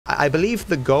I believe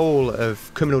the goal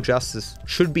of criminal justice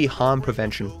should be harm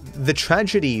prevention. The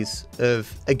tragedies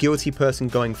of a guilty person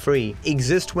going free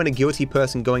exist when a guilty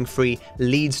person going free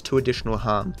leads to additional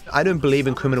harm. I don't believe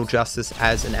in criminal justice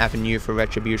as an avenue for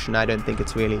retribution. I don't think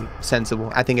it's really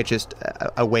sensible. I think it's just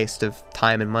a waste of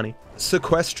time and money.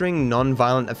 Sequestering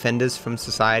non-violent offenders from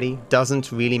society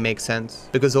doesn't really make sense,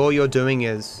 because all you're doing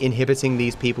is inhibiting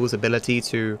these people's ability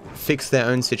to fix their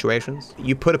own situations.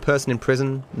 You put a person in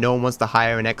prison, no one wants to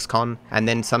hire an ex-con, and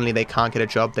then suddenly they can't get a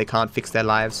job, they can't fix their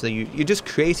lives, so you're just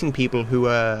creating people who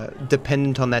are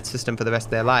dependent on that system for the rest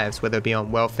of their lives, whether it be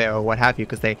on welfare or what have you,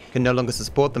 because they can no longer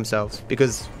support themselves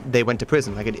because they went to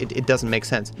prison. Like, it doesn't make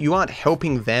sense. You aren't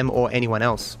helping them or anyone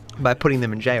else by putting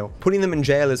them in jail. Putting them in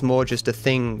jail is more just a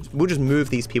thing, we'll just move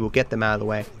these people, get them out of the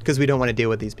way, because we don't want to deal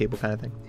with these people kind of thing.